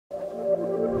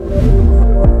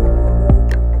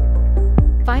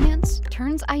finance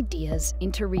turns ideas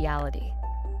into reality.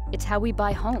 It's how we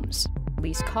buy homes,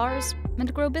 lease cars,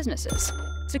 and grow businesses.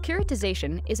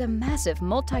 Securitization is a massive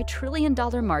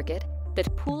multi-trillion-dollar market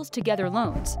that pools together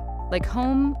loans, like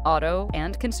home, auto,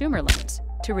 and consumer loans,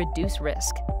 to reduce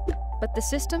risk. But the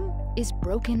system is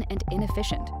broken and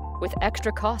inefficient, with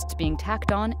extra costs being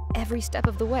tacked on every step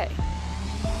of the way.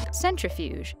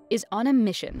 Centrifuge is on a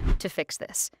mission to fix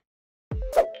this.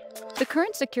 The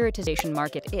current securitization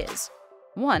market is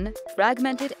 1.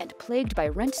 Fragmented and plagued by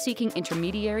rent-seeking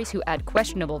intermediaries who add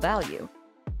questionable value.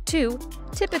 2.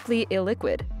 Typically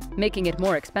illiquid, making it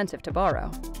more expensive to borrow.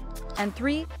 And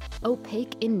 3.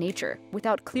 Opaque in nature,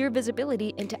 without clear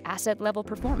visibility into asset-level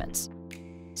performance.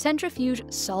 Centrifuge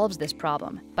solves this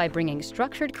problem by bringing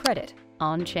structured credit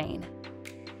on-chain.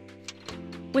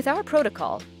 With our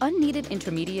protocol, unneeded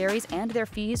intermediaries and their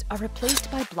fees are replaced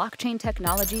by blockchain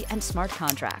technology and smart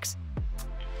contracts.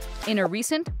 In a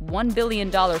recent $1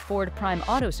 billion Ford Prime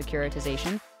auto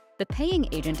securitization, the paying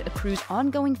agent accrues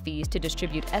ongoing fees to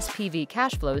distribute SPV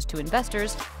cash flows to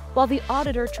investors, while the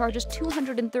auditor charges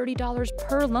 $230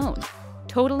 per loan,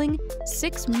 totaling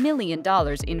 $6 million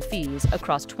in fees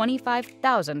across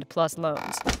 25,000 plus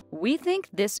loans. We think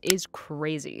this is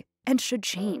crazy and should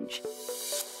change.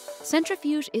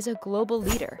 Centrifuge is a global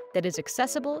leader that is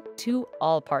accessible to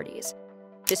all parties.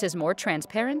 This is more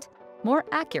transparent, more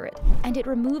accurate, and it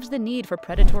removes the need for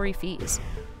predatory fees.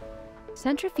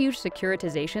 Centrifuge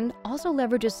securitization also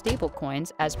leverages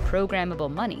stablecoins as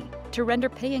programmable money to render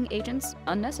paying agents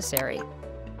unnecessary.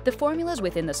 The formulas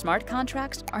within the smart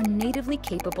contracts are natively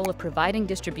capable of providing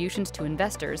distributions to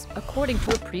investors according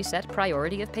to a preset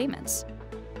priority of payments.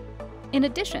 In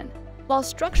addition, while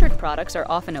structured products are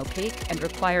often opaque and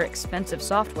require expensive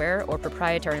software or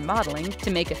proprietary modeling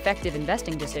to make effective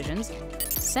investing decisions,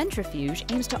 Centrifuge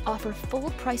aims to offer full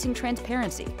pricing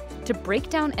transparency to break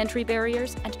down entry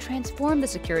barriers and transform the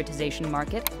securitization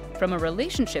market from a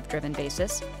relationship-driven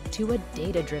basis to a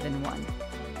data-driven one.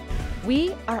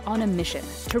 We are on a mission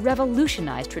to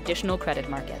revolutionize traditional credit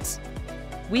markets.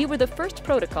 We were the first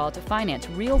protocol to finance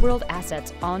real-world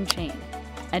assets on-chain,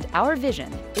 and our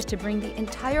vision is to bring the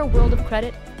entire world of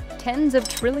credit, tens of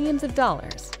trillions of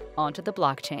dollars, onto the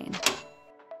blockchain.